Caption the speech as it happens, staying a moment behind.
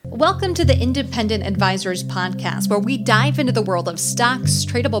Welcome to the Independent Advisors Podcast, where we dive into the world of stocks,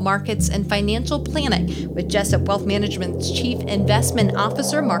 tradable markets, and financial planning with Jessup Wealth Management's Chief Investment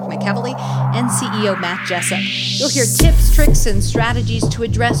Officer, Mark McEvely, and CEO, Matt Jessup. You'll hear tips, tricks, and strategies to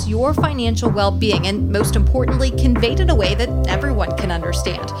address your financial well-being and, most importantly, conveyed in a way that everyone can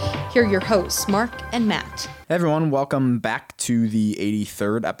understand. Here are your hosts, Mark and Matt. Hey everyone, welcome back to the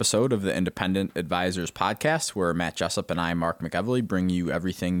 83rd episode of the Independent Advisors Podcast, where Matt Jessup and I, Mark McEvely, bring you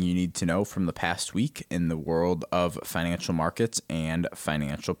everything you need to know from the past week in the world of financial markets and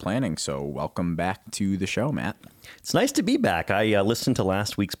financial planning. So welcome back to the show, Matt. It's nice to be back. I listened to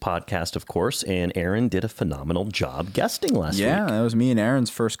last week's podcast, of course, and Aaron did a phenomenal job guesting last week. Yeah, that was me and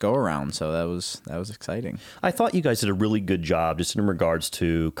Aaron's first go-around, so that was exciting. I thought you guys did a really good job just in regards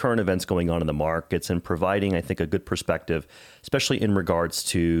to current events going on in the markets and providing, I think, a good perspective, especially in regards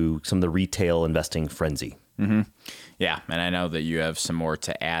to some of the retail investing frenzy. Mm-hmm. Yeah, and I know that you have some more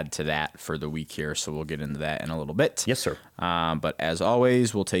to add to that for the week here, so we'll get into that in a little bit. Yes, sir. But as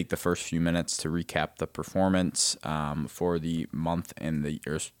always, we'll take the first few minutes to recap the performance for the month and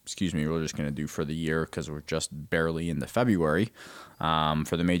we're just going to do for the year because we're just barely into February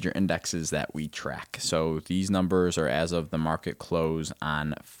for the major indexes that we track. So these numbers are as of the market close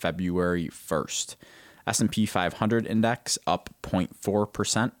on February 1st. S&P 500 index up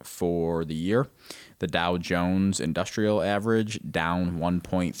 0.4% for the year. The Dow Jones Industrial Average down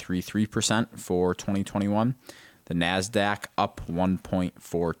 1.33% for 2021. The NASDAQ up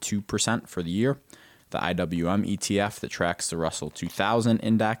 1.42% for the year. The IWM ETF that tracks the Russell 2000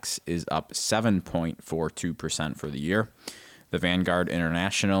 index is up 7.42% for the year. The Vanguard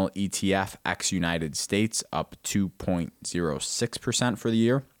International ETF ex-United States up 2.06% for the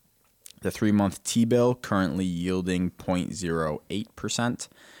year. The 3-month T-bill currently yielding 0.08%.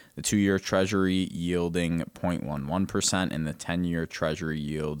 The 2-year Treasury yielding 0.11%, and the 10-year Treasury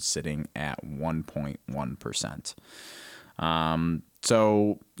yield sitting at 1.1%.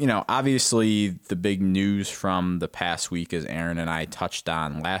 So, obviously the big news from the past week, as Aaron and I touched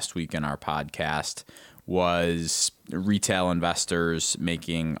on last week in our podcast, was retail investors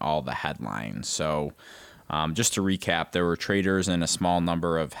making all the headlines. So, just to recap, there were traders in a small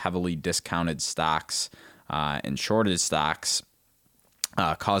number of heavily discounted stocks and shorted stocks,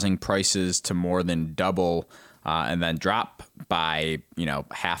 causing prices to more than double and then drop by,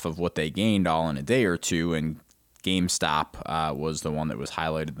 half of what they gained all in a day or two. And GameStop was the one that was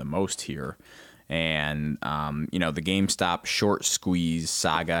highlighted the most here. And, the GameStop short squeeze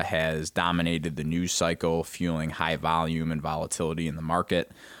saga has dominated the news cycle, fueling high volume and volatility in the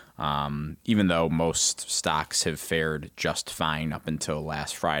market. Even though most stocks have fared just fine up until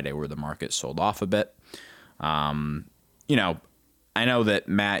last Friday where the market sold off a bit. I know that,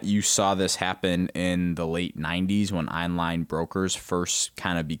 Matt, you saw this happen in the late 90s when online brokers first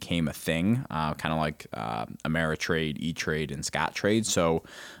kind of became a thing, kind of like Ameritrade, E-Trade, and Scottrade. So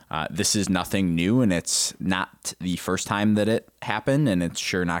this is nothing new, and it's not the first time that it happened, and it's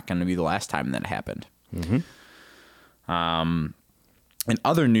sure not going to be the last time that it happened. Mm-hmm. In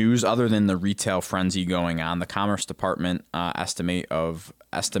other news, other than the retail frenzy going on, the Commerce Department estimate of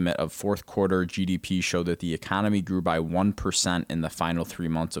fourth quarter GDP showed that the economy grew by 1% in the final 3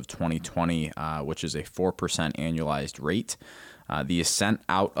 months of 2020, which is a 4% annualized rate. The ascent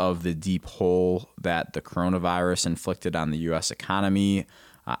out of the deep hole that the coronavirus inflicted on the U.S. economy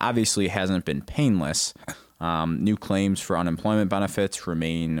obviously hasn't been painless. New claims for unemployment benefits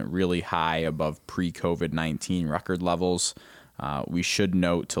remain really high above pre-COVID-19 record levels. We should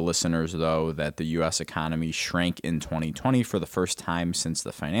note to listeners, though, that the U.S. economy shrank in 2020 for the first time since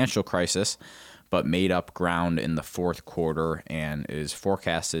the financial crisis, but made up ground in the fourth quarter and is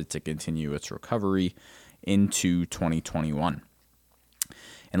forecasted to continue its recovery into 2021.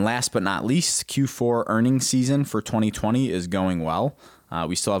 And last but not least, Q4 earnings season for 2020 is going well.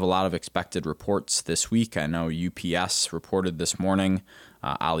 We still have a lot of expected reports this week. I know UPS reported this morning,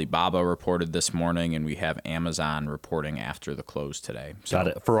 Alibaba reported this morning, and we have Amazon reporting after the close today. Got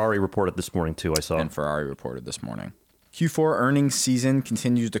it. Ferrari reported this morning, too, I saw. And Ferrari reported this morning. Q4 earnings season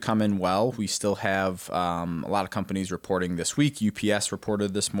continues to come in well. We still have a lot of companies reporting this week. UPS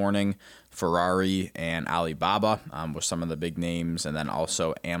reported this morning, Ferrari and Alibaba with some of the big names. And then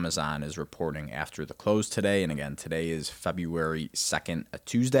also Amazon is reporting after the close today. And again, today is February 2nd, a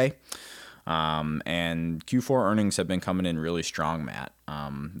Tuesday. And Q4 earnings have been coming in really strong, Matt.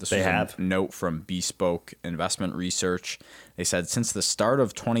 This was a note from Bespoke Investment Research. They said since the start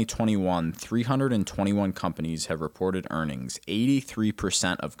of 2021, 321 companies have reported earnings.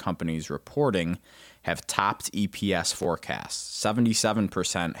 83% of companies reporting have topped EPS forecasts.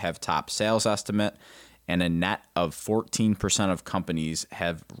 77% have topped sales estimate, and a net of 14% of companies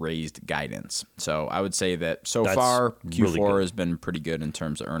have raised guidance. So I would say that that's far, Q4 really has been pretty good in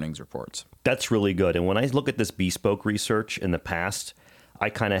terms of earnings reports. That's really good. And when I look at this bespoke research in the past, I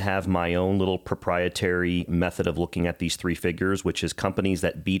kind of have my own little proprietary method of looking at these three figures, which is companies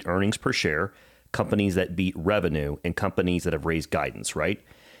that beat earnings per share, companies that beat revenue, and companies that have raised guidance, right?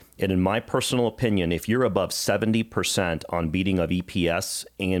 And in my personal opinion, if you're above 70% on beating of EPS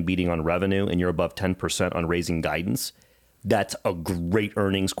and beating on revenue, and you're above 10% on raising guidance, that's a great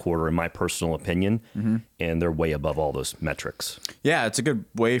earnings quarter in my personal opinion. Mm-hmm. And they're way above all those metrics. Yeah, it's a good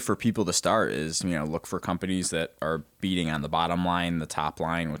way for people to start is, look for companies that are beating on the bottom line, the top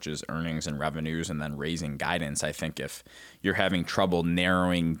line, which is earnings and revenues, and then raising guidance. I think if you're having trouble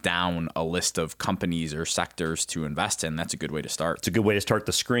narrowing down a list of companies or sectors to invest in, that's a good way to start. It's a good way to start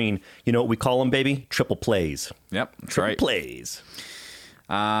the screen. You know what we call them, baby? Triple plays. Yep, that's Triple right. plays.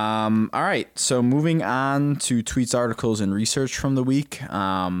 All right. So moving on to tweets, articles, and research from the week.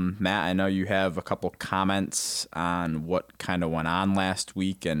 Matt, I know you have a couple comments on what kind of went on last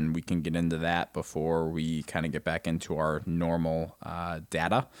week, and we can get into that before we kind of get back into our normal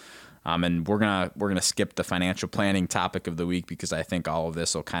data. And we're gonna skip the financial planning topic of the week because I think all of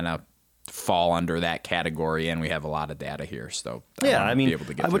this will kind of fall under that category, and we have a lot of data here. So I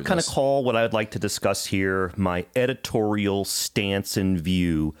would kind of call what I would like to discuss here my editorial stance and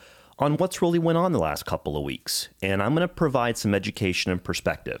view on what's really went on the last couple of weeks. And I'm going to provide some education and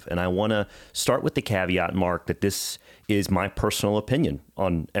perspective. And I want to start with the caveat, Mark, that this is my personal opinion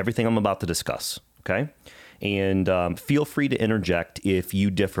on everything I'm about to discuss. Okay. And feel free to interject if you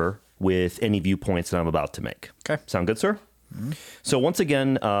differ with any viewpoints that I'm about to make. Okay. Sound good, sir? Mm-hmm. So once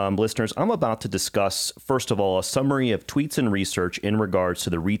again, listeners, I'm about to discuss, first of all, a summary of tweets and research in regards to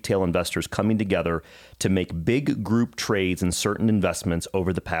the retail investors coming together to make big group trades in certain investments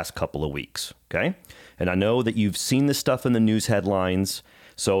over the past couple of weeks. Okay. And I know that you've seen this stuff in the news headlines.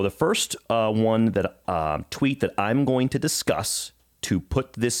 So the first tweet that I'm going to discuss to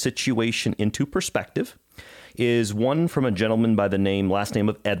put this situation into perspective is one from a gentleman by the last name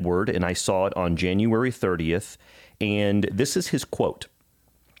of Edward, and I saw it on January 30th. And this is his quote.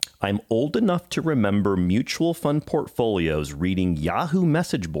 "I'm old enough to remember mutual fund portfolios reading Yahoo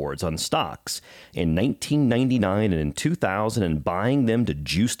message boards on stocks in 1999 and in 2000 and buying them to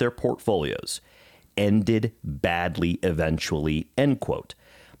juice their portfolios. Ended badly eventually," end quote.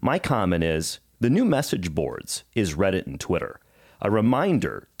 My comment is, the new message boards is Reddit and Twitter. A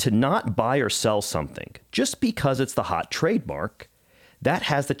reminder to not buy or sell something just because it's the hot trademark. That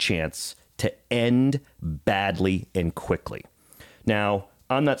has the chance to end badly and quickly. Now,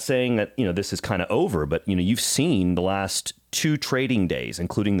 I'm not saying that, this is kind of over, but, you've seen the last 2 trading days,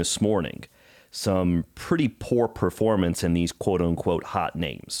 including this morning, some pretty poor performance in these quote unquote hot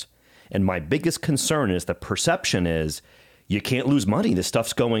names. And my biggest concern is the perception is you can't lose money. This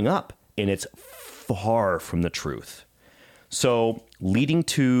stuff's going up, and it's far from the truth. So leading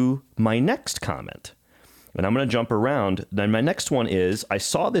to my next comment, and I'm going to jump around. Then my next one is, I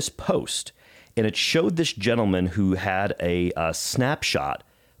saw this post, and it showed this gentleman who had a snapshot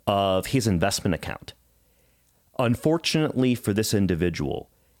of his investment account. Unfortunately for this individual,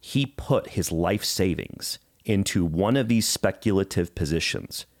 he put his life savings into one of these speculative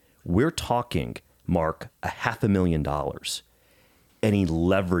positions. We're talking, Mark, $500,000, and he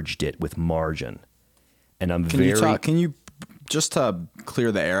leveraged it with margin. And Can you just to clear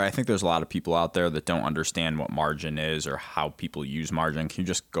the air, I think there's a lot of people out there that don't understand what margin is or how people use margin. Can you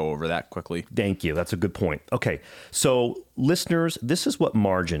just go over that quickly? Thank you. That's a good point. Okay. So listeners, this is what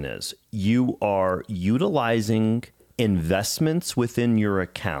margin is. You are utilizing investments within your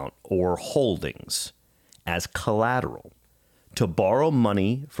account or holdings as collateral to borrow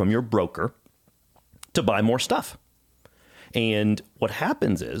money from your broker to buy more stuff. And what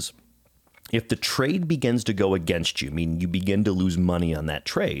happens is, if the trade begins to go against you, meaning you begin to lose money on that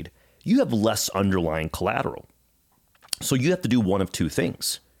trade, you have less underlying collateral. So you have to do one of two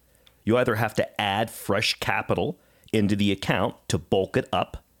things. You either have to add fresh capital into the account to bulk it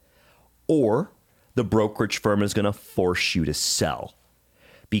up, or the brokerage firm is going to force you to sell,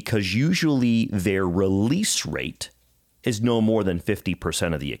 because usually their release rate is no more than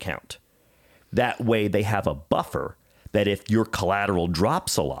 50% of the account. That way they have a buffer that if your collateral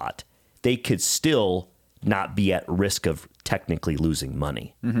drops a lot, they could still not be at risk of technically losing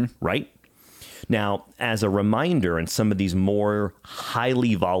money, right? Now, as a reminder, in some of these more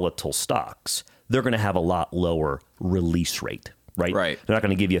highly volatile stocks, they're going to have a lot lower release rate, right? They're not going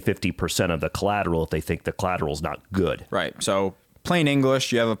to give you 50% of the collateral if they think the collateral is not good. Right. So plain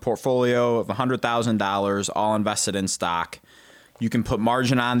English, you have a portfolio of $100,000 all invested in stock. You can put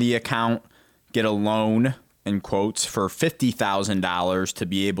margin on the account get a loan, in quotes, for $50,000 to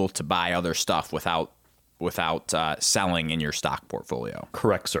be able to buy other stuff without selling in your stock portfolio.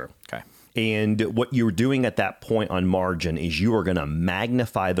 Correct, sir. Okay. And what you're doing at that point on margin is you are going to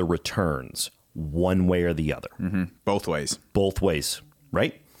magnify the returns one way or the other. Mm-hmm. Both ways. Both ways,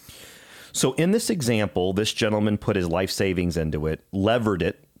 right? So in this example, this gentleman put his life savings into it, levered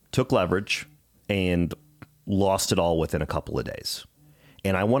it, took leverage, and lost it all within a couple of days.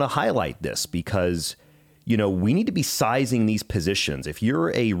 And I want to highlight this because, we need to be sizing these positions. If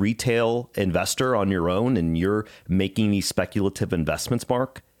you're a retail investor on your own and you're making these speculative investments,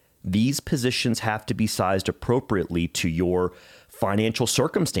 Mark, these positions have to be sized appropriately to your financial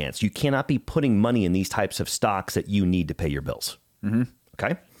circumstance. You cannot be putting money in these types of stocks that you need to pay your bills. Mm-hmm.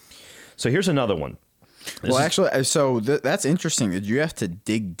 Okay? So here's another one. That's interesting. Did you have to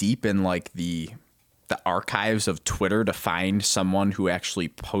dig deep in like the archives of Twitter to find someone who actually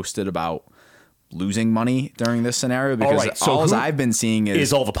posted about losing money during this scenario? Because all I've been seeing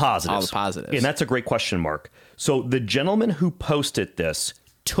is all the positives. All the positives. And that's a great question, Mark. So the gentleman who posted this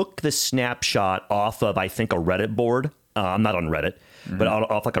took the snapshot off of, I think, a Reddit board. I'm not on Reddit, but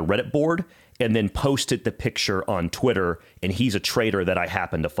off like a Reddit board, and then posted the picture on Twitter. And he's a trader that I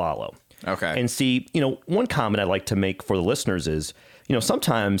happen to follow. Okay. And see, one comment I'd like to make for the listeners is,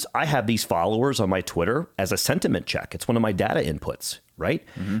 sometimes I have these followers on my Twitter as a sentiment check. It's one of my data inputs, right?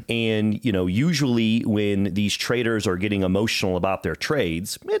 Mm-hmm. And, usually when these traders are getting emotional about their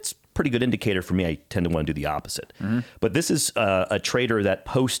trades, it's a pretty good indicator for me. I tend to want to do the opposite. Mm-hmm. But this is a trader that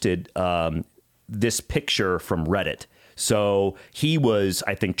posted this picture from Reddit. So he was,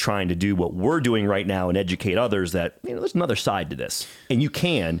 I think, trying to do what we're doing right now and educate others that, there's another side to this. And you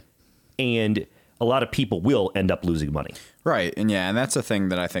can, and a lot of people will end up losing money. Right. And that's the thing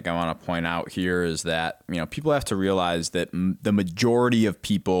that I think I want to point out here is that, people have to realize that the majority of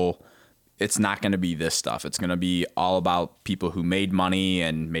people, it's not going to be this stuff. It's going to be all about people who made money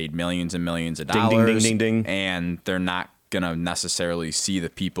and made millions and millions of dollars. Ding, ding, ding, ding, ding. And they're not going to necessarily see the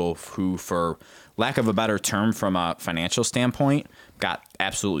people who, for lack of a better term from a financial standpoint, got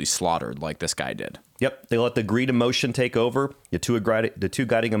absolutely slaughtered like this guy did. Yep. They let the greed emotion take over. The two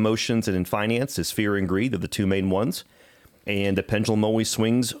guiding emotions in finance is fear and greed. They're the two main ones. And the pendulum always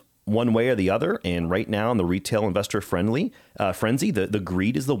swings one way or the other. And right now in the retail investor frenzy, the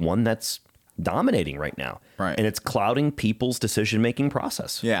greed is the one that's dominating right now. Right. And it's clouding people's decision-making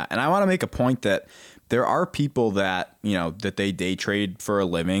process. Yeah. And I want to make a point that there are people that, that they day trade for a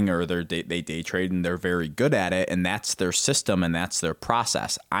living, or they day trade and they're very good at it. And that's their system and that's their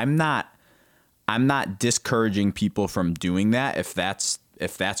process. I'm not discouraging people from doing that if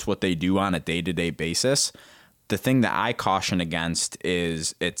that's what they do on a day-to-day basis. The thing that I caution against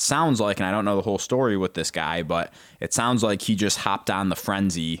is it sounds like, and I don't know the whole story with this guy, but it sounds like he just hopped on the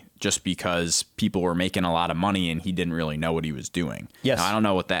frenzy just because people were making a lot of money and he didn't really know what he was doing. Yes. Now, I don't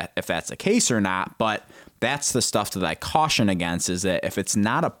know if that's the case or not, but that's the stuff that I caution against, is that if it's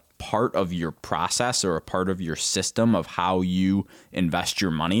not a part of your process or a part of your system of how you invest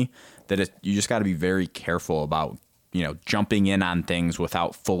your money, you just got to be very careful about, jumping in on things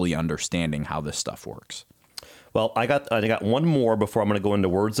without fully understanding how this stuff works. Well, I got one more before I'm going to go into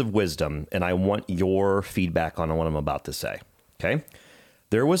words of wisdom, and I want your feedback on what I'm about to say. Okay?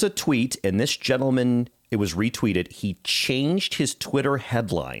 There was a tweet, and this gentleman, it was retweeted. He changed his Twitter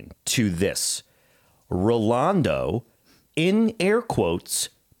headline to this: Rolando, in air quotes,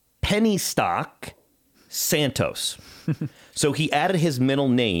 penny stock, Santos. So he added his middle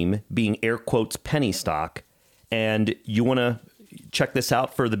name, being air quotes penny stock. And you want to check this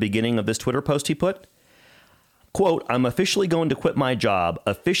out for the beginning of this Twitter post he put? Quote, I'm officially going to quit my job,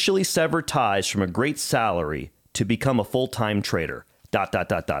 officially sever ties from a great salary to become a full-time trader. ...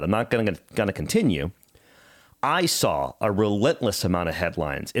 I'm not going to continue. I saw a relentless amount of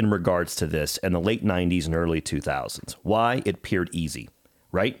headlines in regards to this in the late 90s and early 2000s. Why? It appeared easy,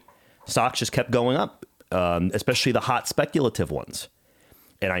 right? Stocks just kept going up, especially the hot speculative ones.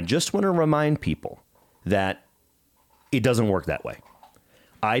 And I just want to remind people that it doesn't work that way.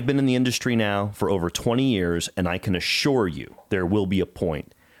 I've been in the industry now for over 20 years, and I can assure you there will be a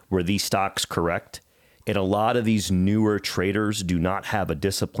point where these stocks correct, and a lot of these newer traders do not have a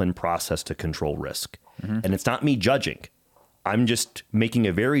disciplined process to control risk. Mm-hmm. And it's not me judging. I'm just making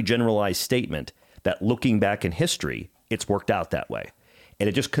a very generalized statement that looking back in history, it's worked out that way. And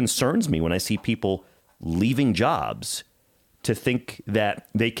it just concerns me when I see people leaving jobs to think that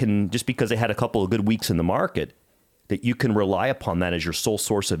they can, just because they had a couple of good weeks in the market, that you can rely upon that as your sole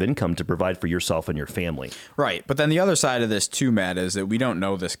source of income to provide for yourself and your family. Right. But then the other side of this too, Matt, is that we don't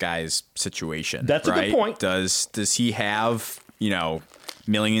know this guy's situation. That's right? A good point. Does he have,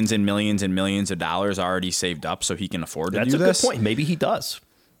 millions and millions and millions of dollars already saved up so he can afford to That's do this. That's a good point. Maybe he does.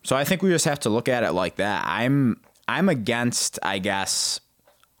 So I think we just have to look at it like that. I'm against, I guess,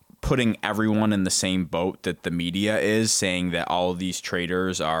 putting everyone in the same boat that the media is, saying that all of these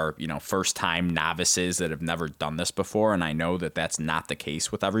traders are, first-time novices that have never done this before. And I know that that's not the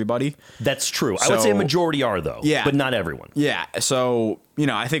case with everybody. That's true. I would say a majority are, though. Yeah. But not everyone. Yeah. So,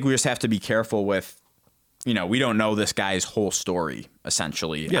 I think we just have to be careful with, we don't know this guy's whole story,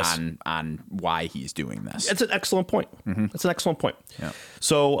 essentially, yes. on why he's doing this. That's an excellent point. Mm-hmm. That's an excellent point. Yeah.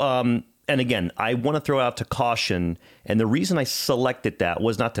 So, and again, I want to throw out to caution, and the reason I selected that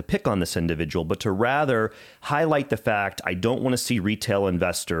was not to pick on this individual, but to rather highlight the fact I don't want to see retail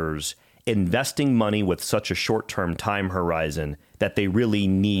investors investing money with such a short-term time horizon that they really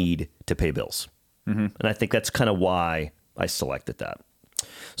need to pay bills. Mm-hmm. And I think that's kind of why I selected that.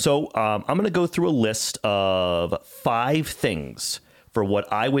 So I'm going to go through a list of 5 things for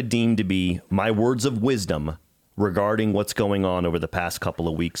what I would deem to be my words of wisdom regarding what's going on over the past couple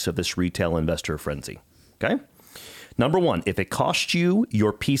of weeks of this retail investor frenzy. Okay? Number 1, if it costs you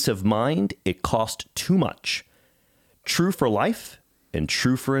your peace of mind, it cost too much. True for life and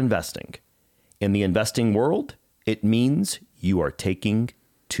true for investing. In the investing world, it means you are taking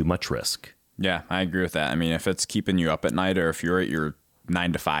too much risk. Yeah, I agree with that. I mean, if it's keeping you up at night, or if you're at your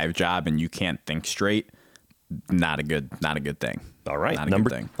 9-to-5 job and you can't think straight, not a good thing. All right. Not a good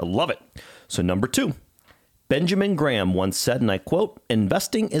thing. I love it. So number 2, Benjamin Graham once said, and I quote,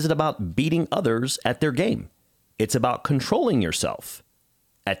 "Investing isn't about beating others at their game. It's about controlling yourself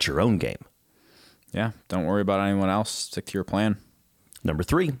at your own game." Yeah. Don't worry about anyone else. Stick to your plan. Number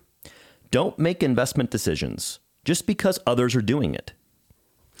 3, don't make investment decisions just because others are doing it.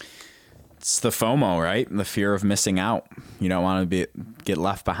 It's the FOMO, right? The fear of missing out. You don't want to get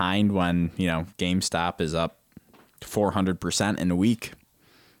left behind when, GameStop is up 400% in a week.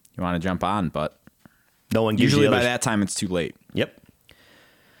 You want to jump on, but no one gives usually you by that time it's too late. Yep.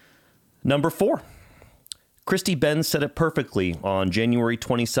 Number 4, Christy Benz said it perfectly on January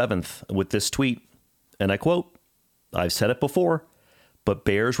 27th with this tweet, and I quote, "I've said it before, but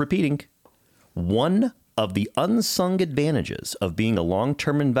bears repeating. One of the unsung advantages of being a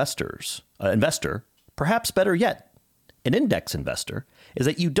long-term investor, perhaps better yet, an index investor, is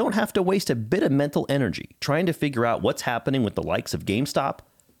that you don't have to waste a bit of mental energy trying to figure out what's happening with the likes of GameStop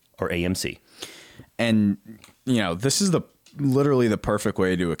or AMC." And, this is literally the perfect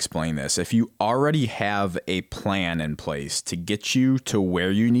way to explain this. If you already have a plan in place to get you to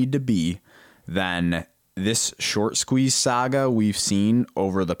where you need to be, then this short squeeze saga we've seen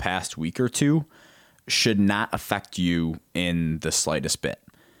over the past week or two should not affect you in the slightest bit.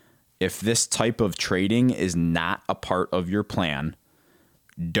 If this type of trading is not a part of your plan,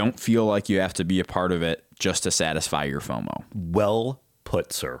 don't feel like you have to be a part of it just to satisfy your FOMO. Well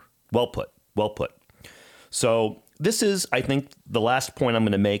put, sir. Well put. Well put. So this is, I think, the last point I'm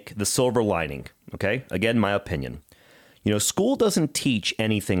going to make, the silver lining. Okay? Again, my opinion. School doesn't teach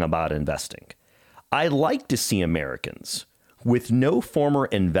anything about investing. I like to see Americans with no former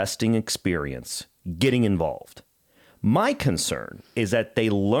investing experience getting involved. My concern is that they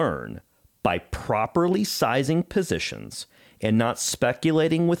learn by properly sizing positions and not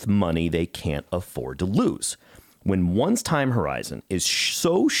speculating with money they can't afford to lose. When one's time horizon is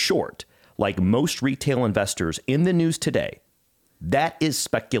so short, like most retail investors in the news today, that is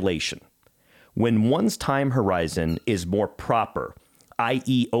speculation. When one's time horizon is more proper,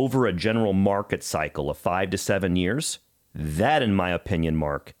 i.e. over a general market cycle of 5 to 7 years, that, in my opinion,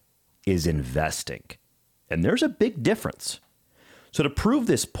 Mark, is investing. And there's a big difference. So to prove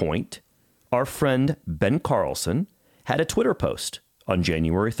this point, our friend Ben Carlson had a Twitter post on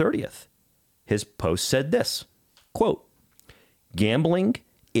January 30th. His post said this, quote, "Gambling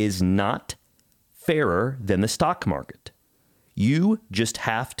is not fairer than the stock market. You just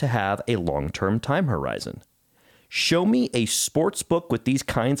have to have a long-term time horizon. Show me a sports book with these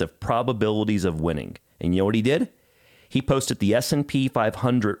kinds of probabilities of winning." And you know what he did? He posted the S&P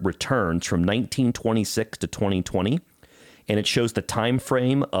 500 returns from 1926 to 2020, and it shows the time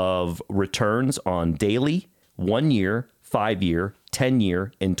frame of returns on daily, 1 year, 5 year, 10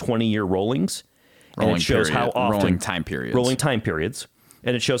 year, and 20-year rollings. And it shows how often rolling time periods.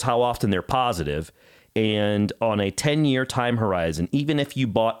 And it shows how often they're positive. And on a 10-year time horizon, even if you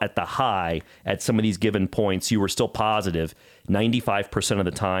bought at the high at some of these given points, you were still positive 95% of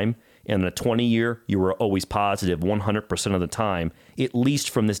the time. And in a 20-year, you were always positive 100% of the time, at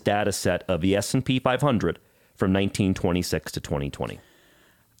least from this data set of the S&P 500 from 1926 to 2020.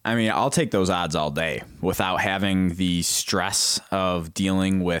 I mean, I'll take those odds all day without having the stress of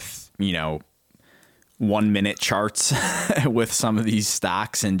dealing with, 1-minute charts with some of these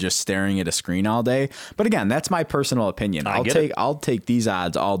stocks and just staring at a screen all day. But again, that's my personal opinion. I'll take these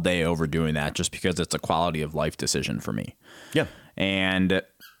odds all day over doing that just because it's a quality of life decision for me. Yeah. And,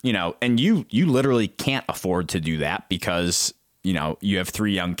 and you literally can't afford to do that because, you have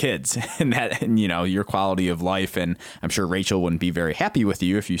 3 young kids and your quality of life. And I'm sure Rachel wouldn't be very happy with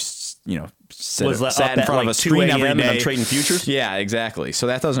you if you, sat in front of a screen every day. And I'm trading futures. Yeah, exactly. So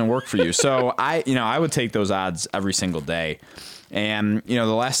that doesn't work for you. So I would take those odds every single day. And, the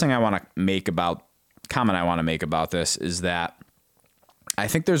last thing I want to make about this is that I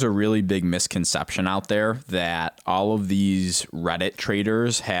think there's a really big misconception out there that all of these Reddit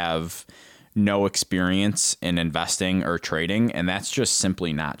traders have no experience in investing or trading, and that's just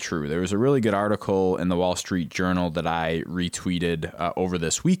simply not true. There was a really good article in the Wall Street Journal that I retweeted over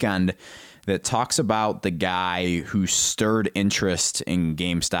this weekend that talks about the guy who stirred interest in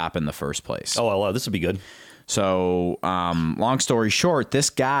GameStop in the first place. Oh, well, this would be good. So, long story short, this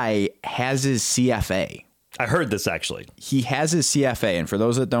guy has his CFA. I heard this actually. He has his CFA, and for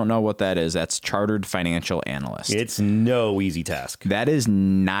those that don't know what that is, that's Chartered Financial Analyst. It's no easy task. That is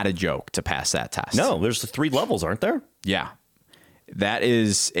not a joke to pass that test. No, there's 3 levels, aren't there? Yeah. That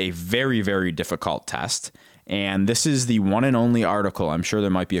is a very, very difficult test. And this is the one and only article. I'm sure there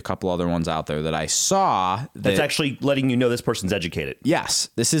might be a couple other ones out there that I saw. That's actually letting you know this person's educated. Yes.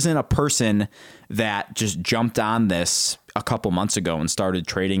 This isn't a person that just jumped on this a couple months ago and started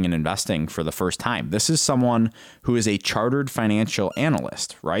trading and investing for the first time. This is someone who is a chartered financial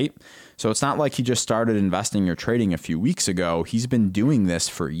analyst, right? So it's not like he just started investing or trading a few weeks ago. He's been doing this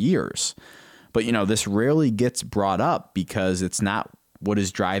for years. But, this rarely gets brought up because it's not what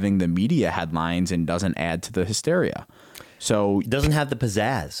is driving the media headlines and doesn't add to the hysteria. So it doesn't have the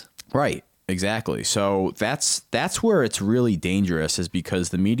pizzazz. Right. Exactly. So that's where it's really dangerous, is because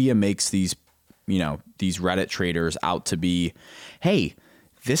the media makes these Reddit traders out to be, hey,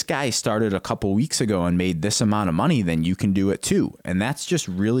 this guy started a couple weeks ago and made this amount of money, then you can do it too. And that's just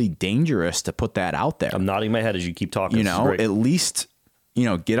really dangerous to put that out there. I'm nodding my head as you keep talking. At least,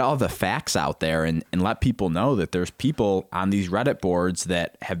 get all the facts out there and let people know that there's people on these Reddit boards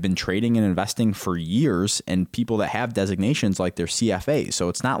that have been trading and investing for years, and people that have designations like their CFA. So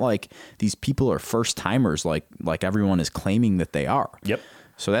it's not like these people are first timers like everyone is claiming that they are. Yep.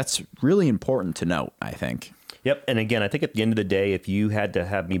 So that's really important to note, I think. Yep. And again, I think at the end of the day, if you had to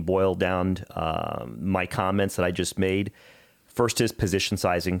have me boil down my comments that I just made, first is position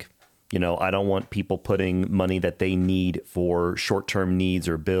sizing. I don't want people putting money that they need for short-term needs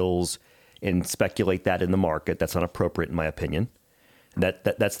or bills and speculate that in the market. That's not appropriate, in my opinion.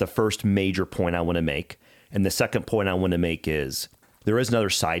 That's the first major point I want to make. And the second point I want to make is there is another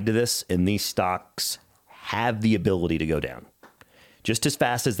side to this, and these stocks have the ability to go down just as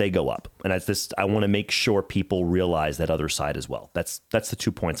fast as they go up. And I want to make sure people realize that other side as well. That's the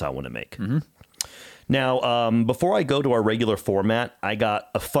 2 points I want to make. Mm-hmm. Now, before I go to our regular format, I got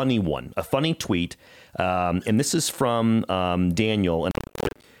a funny tweet, and this is from Daniel. And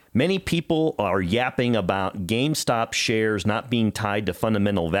many people are yapping about GameStop shares not being tied to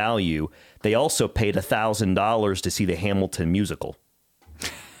fundamental value. They also paid $1,000 to see the Hamilton musical.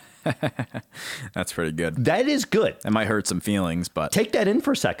 That's pretty good. That is good. It might hurt some feelings, but... Take that in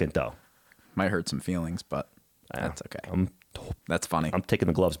for a second, though. Might hurt some feelings, but that's okay. That's funny. I'm taking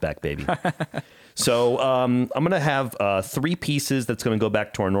the gloves back, baby. So I'm going to have 3 pieces that's going to go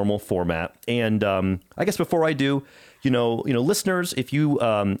back to our normal format. And I guess before I do, listeners, if you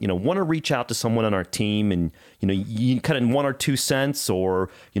want to reach out to someone on our team and you kind of 1 or 2 cents, or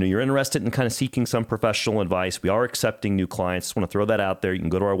you're interested in kind of seeking some professional advice, we are accepting new clients. Just want to throw that out there. You can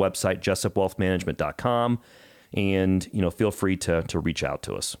go to our website, jessupwealthmanagement.com, and feel free to reach out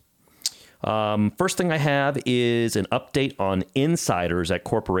to us. First thing I have is an update on insiders at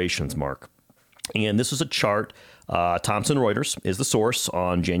corporations, Mark. And this is a chart. Thomson Reuters is the source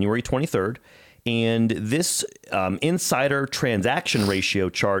on January 23rd. And this insider transaction ratio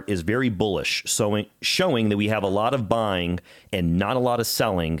chart is very bullish, showing that we have a lot of buying and not a lot of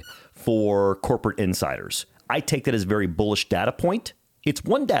selling for corporate insiders. I take that as a very bullish data point. It's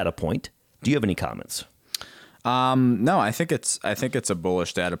one data point. Do you have any comments? No, I think it's a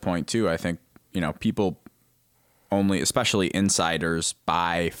bullish data point too. I think, people only, especially insiders,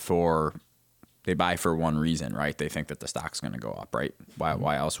 buy for one reason, right? They think that the stock's going to go up, right?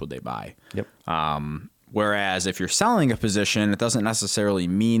 Why else would they buy? Yep. Whereas if you're selling a position, it doesn't necessarily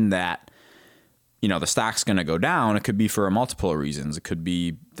mean that, the stock's going to go down. It could be for a multiple of reasons. It could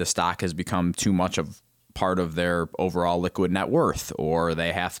be the stock has become too much of part of their overall liquid net worth, or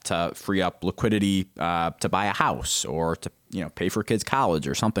they have to free up liquidity to buy a house or to pay for kids' college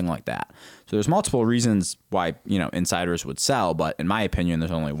or something like that. So there's multiple reasons why insiders would sell, but in my opinion,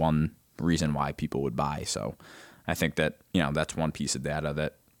 there's only one reason why people would buy. So I think that that's one piece of data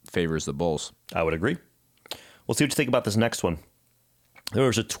that favors the bulls. I would agree. We'll see what you think about this next one. There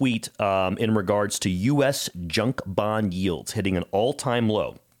was a tweet in regards to U.S. junk bond yields hitting an all-time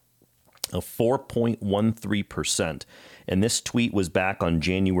low of 4.13%. And this tweet was back on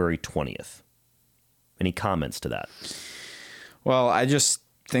January 20th. Any comments to that? Well, I just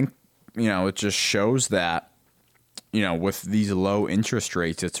think, it just shows that, with these low interest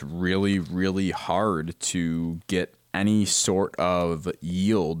rates, it's really, really hard to get any sort of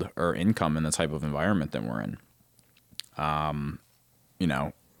yield or income in the type of environment that we're in.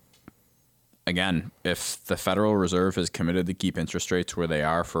 Again, if the Federal Reserve is committed to keep interest rates where they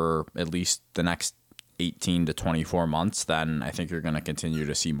are for at least the next 18 to 24 months, then I think you're going to continue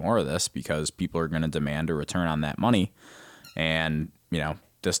to see more of this because people are going to demand a return on that money. And,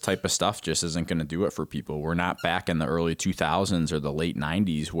 this type of stuff just isn't going to do it for people. We're not back in the early 2000s or the late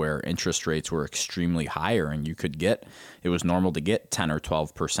 90s where interest rates were extremely higher and it was normal to get 10 or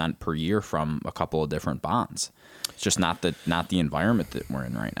 12% per year from a couple of different bonds. It's just not the environment that we're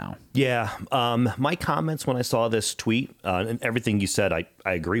in right now. Yeah. My comments when I saw this tweet and everything you said, I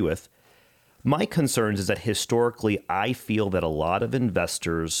agree with. My concerns is that historically, I feel that a lot of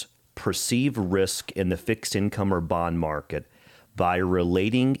investors perceive risk in the fixed income or bond market by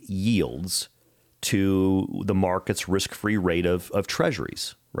relating yields to the market's risk-free rate of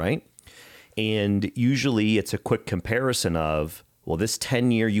treasuries, right? And usually it's a quick comparison of, well, this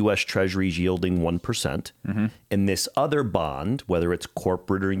 10-year U.S. Treasury is yielding 1%, and this other bond, whether it's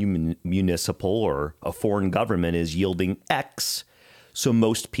corporate or municipal or a foreign government, is yielding X. So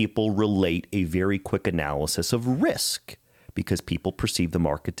most people relate a very quick analysis of risk because people perceive the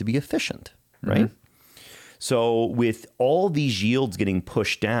market to be efficient, right? So with all these yields getting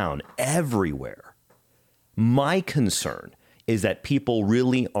pushed down everywhere, my concern is that people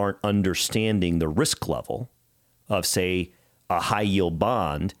really aren't understanding the risk level of, say, a high yield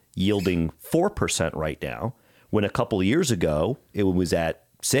bond yielding 4% right now, when a couple of years ago it was at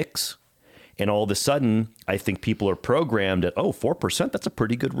 6%. And all of a sudden, I think people are programmed at, 4%, that's a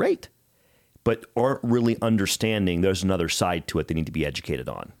pretty good rate, but aren't really understanding there's another side to it they need to be educated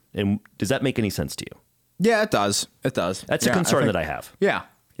on. And does that make any sense to you? Yeah, it does. It does. That's a concern that I have. Yeah.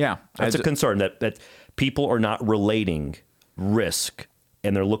 Yeah. That's a concern that people are not relating risk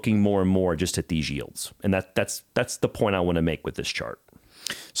and they're looking more and more just at these yields. And that's the point I want to make with this chart.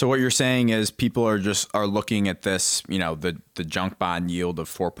 So what you're saying is people are looking at this, the junk bond yield of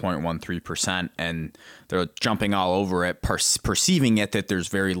 4.13%, and they're jumping all over it, perceiving it that there's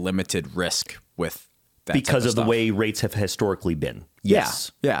very limited risk with that because of the way rates have historically been.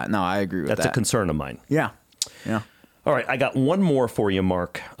 Yes. Yeah. No, I agree with that. That's a concern of mine. Yeah. Yeah. All right. I got one more for you,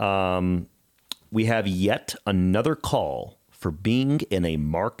 Mark. We have yet another call for being in a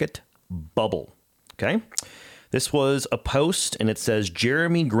market bubble. Okay. This was a post, and it says,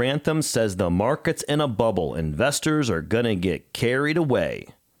 Jeremy Grantham says the market's in a bubble. Investors are going to get carried away.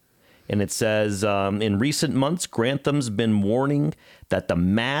 And it says, in recent months, Grantham's been warning that the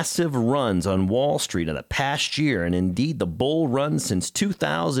massive runs on Wall Street in the past year, and indeed the bull runs since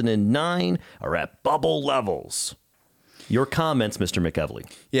 2009, are at bubble levels. Your comments, Mr. McEvely.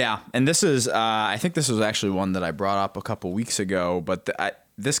 Yeah, and this is, I think this was actually one that I brought up a couple weeks ago, but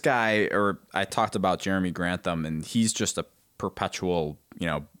this guy, or I talked about Jeremy Grantham, and he's just a perpetual,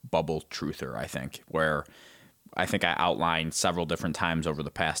 bubble truther, I think, where I think I outlined several different times over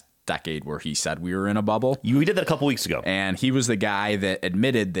the past decade where he said we were in a bubble. We did that a couple weeks ago. And he was the guy that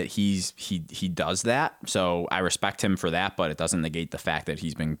admitted that he does that. So I respect him for that, but it doesn't negate the fact that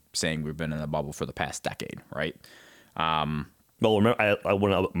he's been saying we've been in a bubble for the past decade, right? Well,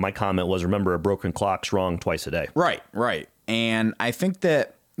 remember, my comment was, remember, a broken clock's wrong twice a day. Right. And I think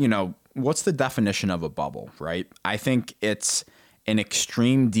that, what's the definition of a bubble, right? I think it's an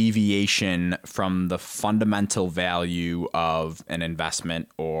extreme deviation from the fundamental value of an investment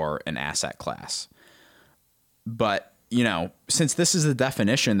or an asset class. But, since this is the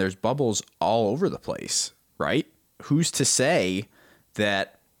definition, there's bubbles all over the place, right? Who's to say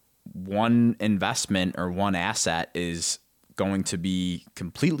that one investment or one asset is going to be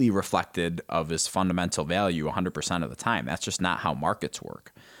completely reflected of its fundamental value 100% of the time? That's just not how markets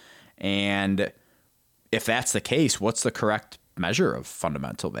work. And if that's the case, what's the correct measure of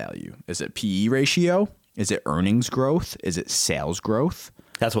fundamental value? Is it PE ratio? Is it earnings growth? Is it sales growth?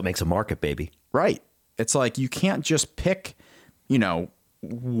 That's what makes a market, baby. Right. It's like you can't just pick,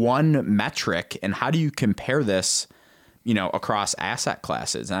 one metric, and how do you compare this, across asset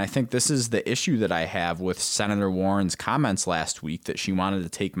classes? And I think this is the issue that I have with Senator Warren's comments last week, that she wanted to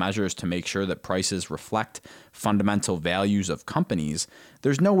take measures to make sure that prices reflect fundamental values of companies.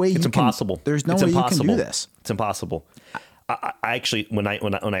 There's no way it's impossible. There's no way you can do this. It's impossible. I actually, when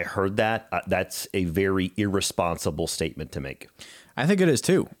I heard that, that's a very irresponsible statement to make. I think it is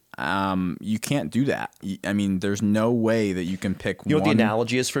too. You can't do that. I mean, there's no way that you can pick one. You know what the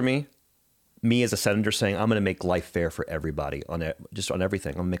analogy is for me? Me as a senator saying, I'm going to make life fair for everybody on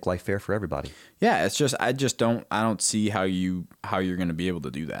everything. I'm going to make life fair for everybody. Yeah, it's just, I don't see how you're going to be able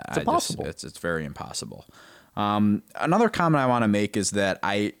to do that. It's impossible. It's very impossible. Another comment I want to make is that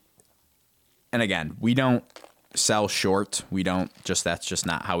and again, we don't sell short. That's just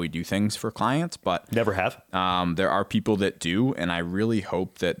not how we do things for clients, but never have. There are people that do. And I really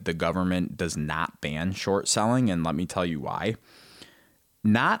hope that the government does not ban short selling. And let me tell you why.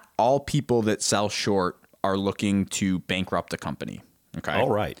 Not all people that sell short are looking to bankrupt a company. Okay.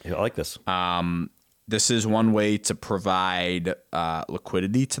 All right. I like this. This is one way to provide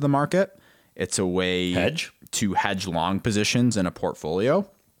liquidity to the market. It's a way to hedge long positions in a portfolio.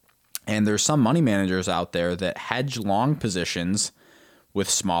 And there's some money managers out there that hedge long positions with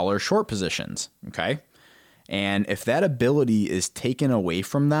smaller short positions. Okay. And if that ability is taken away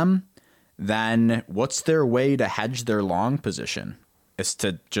from them, then what's their way to hedge their long position? Is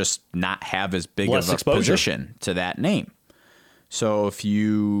to just not have as big of a position to that name. So if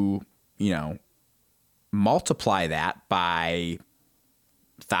you multiply that by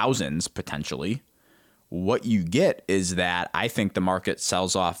thousands potentially, what you get is that I think the market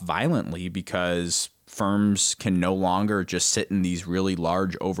sells off violently because firms can no longer just sit in these really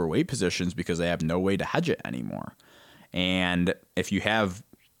large overweight positions because they have no way to hedge it anymore. And if you have,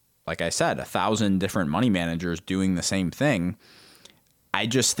 like I said, 1,000 different money managers doing the same thing, I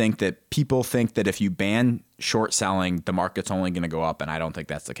just think that people think that if you ban short selling, the market's only going to go up, and I don't think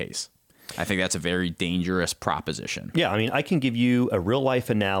that's the case. I think that's a very dangerous proposition. Yeah, I mean, I can give you a real-life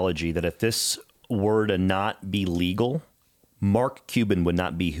analogy that if this were to not be legal, Mark Cuban would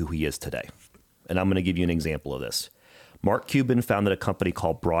not be who he is today. And I'm going to give you an example of this. Mark Cuban founded a company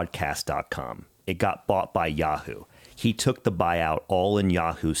called Broadcast.com. It got bought by Yahoo. He took the buyout all in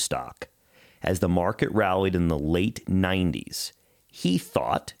Yahoo stock. As the market rallied in the late 90s, he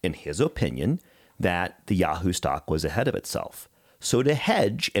thought, in his opinion, that the Yahoo stock was ahead of itself. So to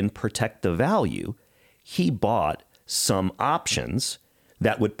hedge and protect the value, he bought some options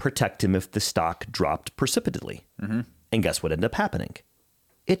that would protect him if the stock dropped precipitously. Mm-hmm. And guess what ended up happening?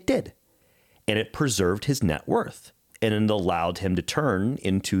 It did. And it preserved his net worth. And it allowed him to turn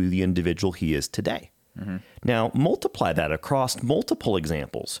into the individual he is today. Mm-hmm. Now, multiply that across multiple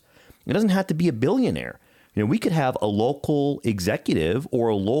examples. It doesn't have to be a billionaire. We could have a local executive or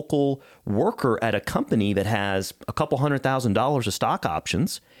a local worker at a company that has a couple $100,000 of stock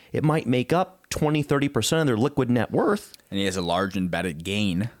options. It might make up 20, 30% of their liquid net worth. And he has a large embedded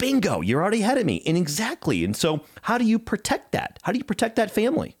gain. Bingo. You're already ahead of me. And exactly. And so how do you protect that? How do you protect that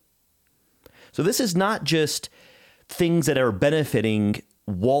family? So this is not just things that are benefiting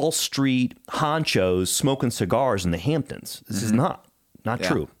Wall Street honchos smoking cigars in the Hamptons. This is not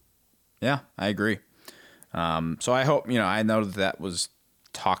true. Yeah, I agree. So I hope, I know that was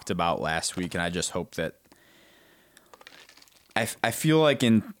talked about last week, and I just hope that I feel like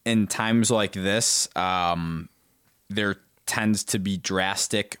in times like this, there tends to be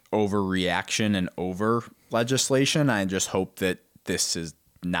drastic overreaction and over legislation. I just hope that this is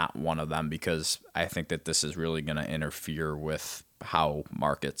not one of them, because I think that this is really going to interfere with how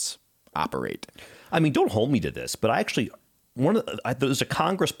markets operate. I mean, don't hold me to this, but I actually... there's a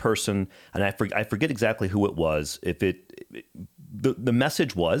congressperson, and I forget exactly who it was. The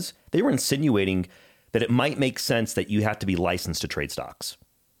message was they were insinuating that it might make sense that you have to be licensed to trade stocks.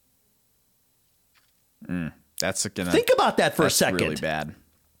 Think about that for a second. That's really bad.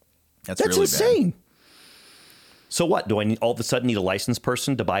 That's really insane. Bad. So what? Do I all of a sudden need a licensed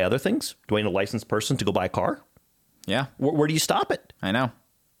person to buy other things? Do I need a licensed person to go buy a car? Yeah. Where do you stop it? I know.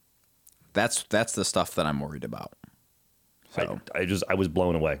 That's the stuff that I'm worried about. So I was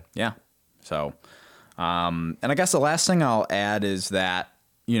blown away. Yeah. So, and I guess the last thing I'll add is that,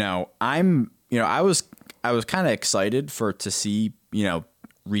 I was kind of excited to see,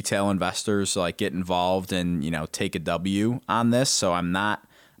 retail investors like get involved and, take a W on this. So I'm not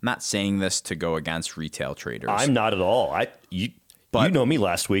saying this to go against retail traders. I'm not at all. You know me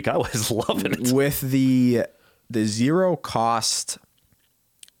last week. I was loving it. With the zero cost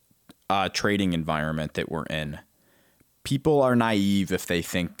trading environment that we're in, people are naive if they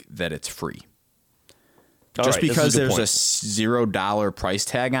think that it's free. Just because there's a $0 price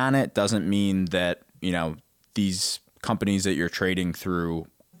tag on it doesn't mean that, these companies that you're trading through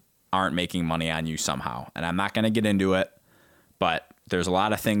aren't making money on you somehow. And I'm not going to get into it, but there's a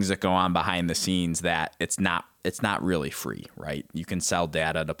lot of things that go on behind the scenes that it's not really free, right? You can sell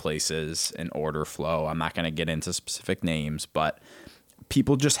data to places and order flow. I'm not going to get into specific names, but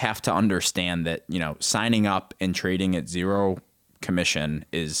people just have to understand that, signing up and trading at zero commission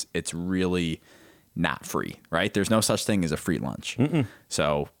it's really not free, right? There's no such thing as a free lunch.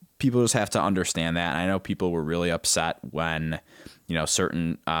 So people just have to understand that. And I know people were really upset when,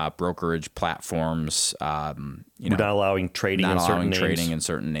 certain brokerage platforms, not allowing trading in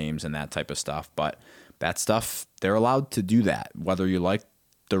certain names and that type of stuff. But that stuff, they're allowed to do that. Whether you like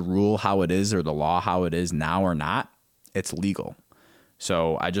the rule how it is or the law how it is now or not, it's legal.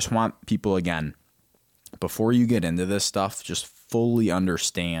 So I just want people, again, before you get into this stuff, just fully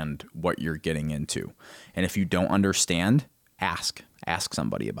understand what you're getting into. And if you don't understand, ask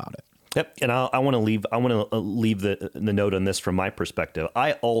somebody about it. Yep. And I want to leave the note on this from my perspective.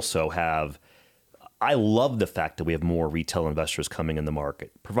 I love the fact that we have more retail investors coming in the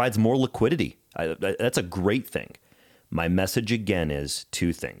market. It provides more liquidity. That's a great thing. My message again is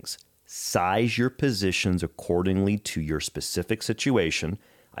two things. Size your positions accordingly to your specific situation.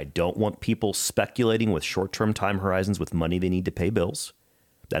 I don't want people speculating with short-term time horizons with money they need to pay bills.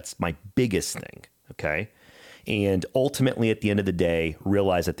 That's my biggest thing, okay? And ultimately, at the end of the day,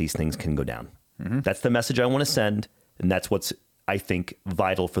 realize that these things can go down. That's the message I want to send, and that's what's, I think,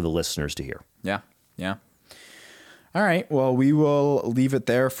 vital for the listeners to hear. Yeah. All right. Well, we will leave it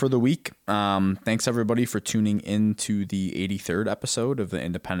there for the week. Thanks, everybody, for tuning in to the 83rd episode of the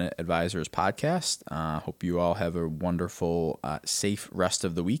Independent Advisors Podcast. Hope you all have a wonderful, safe rest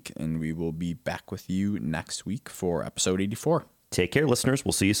of the week, and we will be back with you next week for episode 84. Take care, listeners.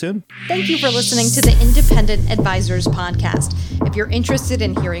 We'll see you soon. Thank you for listening to the Independent Advisors Podcast. If you're interested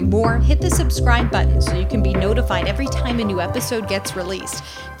in hearing more, hit the subscribe button so you can be notified every time a new episode gets released.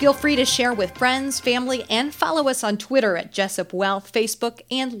 Feel free to share with friends, family, and follow us on Twitter at Jessup Wealth, Facebook,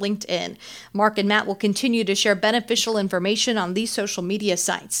 and LinkedIn. Mark and Matt will continue to share beneficial information on these social media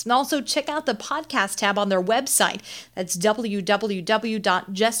sites. And also check out the podcast tab on their website. That's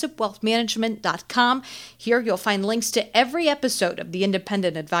www.jessupwealthmanagement.com. Here you'll find links to every episode of the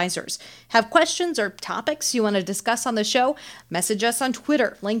Independent Advisors. Have questions or topics you want to discuss on the show? Message us on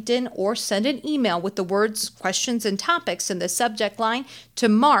Twitter, LinkedIn, or send an email with the words questions and topics in the subject line to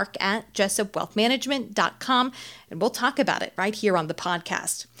mark@jessupwealthmanagement.com, and we'll talk about it right here on the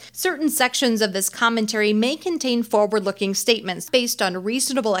podcast. Certain sections of this commentary may contain forward-looking statements based on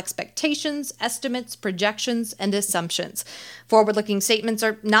reasonable expectations, estimates, projections, and assumptions. Forward-looking statements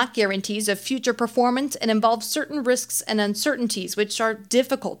are not guarantees of future performance and involve certain risks and uncertainties which are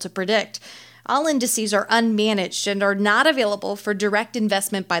difficult to predict. All indices are unmanaged and are not available for direct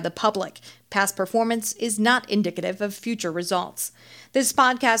investment by the public. Past performance is not indicative of future results. This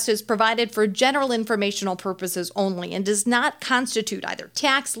podcast is provided for general informational purposes only and does not constitute either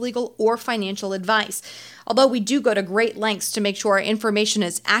tax, legal, or financial advice. Although we do go to great lengths to make sure our information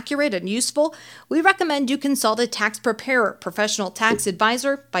is accurate and useful, we recommend you consult a tax preparer, professional tax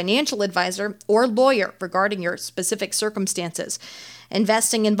advisor, financial advisor, or lawyer regarding your specific circumstances.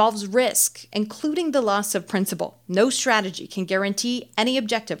 Investing involves risk, including the loss of principal. No strategy can guarantee any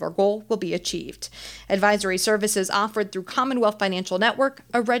objective or goal will be achieved. Advisory services offered through Commonwealth Financial Network,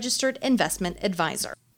 a registered investment advisor.